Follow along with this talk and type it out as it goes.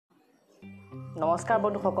নমস্কাৰ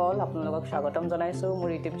বন্ধুসকল, আপোনালোকক স্বাগতম জনাইছো মোৰ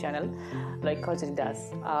ইউটিউব চেনেল লক্ষ্য জ্যোতি দাস।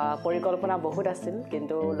 পৰিকল্পনা বহুত আছিল,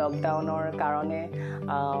 কিন্তু লকডাউনৰ কাৰণে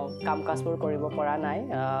কাম কাজবোৰ কৰিব পৰা নাই।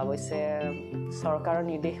 অৱশ্যে চৰকাৰৰ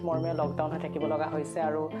নিৰ্দেশ মৰ্মে লকডাউন হৈ থাকিব লগা হৈছে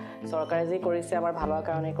আৰু চৰকাৰে যি কৰিছে আমাৰ ভালৰ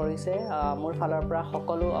কাৰণে কৰিছে। মোৰ ফালৰ পৰা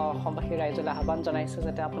সকলো অসমবাসী ৰাইজলৈ আহ্বান জনাইছো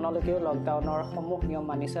যাতে আপোনালোকেও লকডাউনৰ সমূহ নিয়ম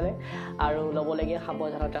মানি চলে আৰু ল'বলগীয়া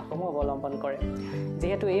সাৱধানতাসমূহ অৱলম্বন কৰে।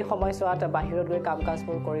 যিহেতু এই সময়ছোৱাত বাহিৰত গৈ কাম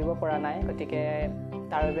কাজবোৰ কৰিব পৰা নাই, গতিকে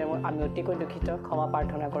তাৰ বাবে আমি অতিকৈ দুখিত, ক্ষমা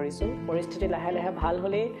প্ৰাৰ্থনা কৰিছোঁ। পৰিস্থিতি লাহে লাহে ভাল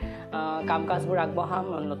হ'লেই কাম কাজবোৰ আগবঢ়াম।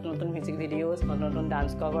 নতুন নতুন মিউজিক ভিডিঅ'জ, নতুন নতুন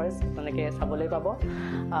ডান্স কভাৰ্ছ তেনেকৈ চাবলৈ পাব।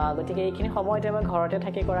 গতিকে এইখিনি সময়তে মই ঘৰতে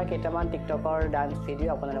থাকি কৰা কেইটামান টিকটকৰ ডান্স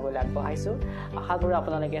ভিডিঅ' আপোনালোকলৈ আগবঢ়াইছোঁ। আশা কৰোঁ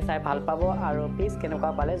আপোনালোকে চাই ভাল পাব আৰু প্লিজ কেনেকুৱা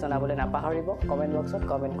পালে জনাবলৈ নাপাহৰিব, কমেণ্ট বক্সত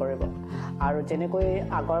কমেণ্ট কৰিব। আৰু যেনেকৈ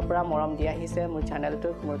আগৰ পৰা মৰম দি আহিছে মোৰ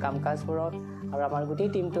চেনেলটোক, মোৰ কাম কাজবোৰত আৰু আমাৰ গোটেই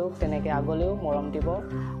টিমটোক, তেনেকৈ আগলৈও মৰম দিব,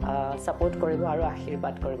 ছাপোৰ্ট কৰিব আৰু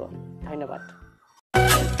আশীৰ্বাদ কৰিব। ধন্যবাদ।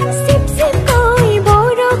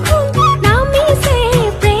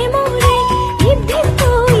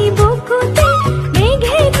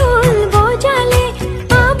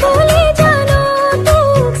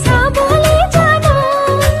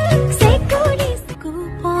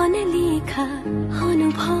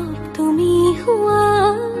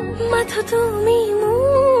 তুমি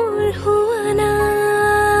মোৰ হোৱা না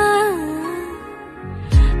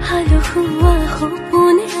হালো হোৱা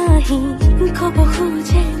সপোন আহি কব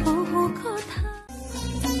খোজে বহু কথা।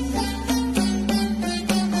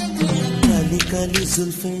 काली काली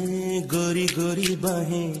जुल्फे गोरी गोरी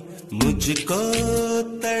बाहें मुझको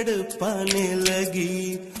तड़पाने लगी,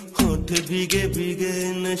 होठ भीगे भीगे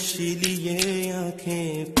नशीली ये आंखें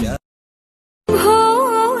प्यार।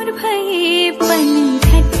 भोर भये पन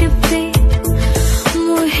घट पे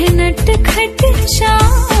मोह नट खट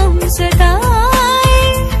शाम सदा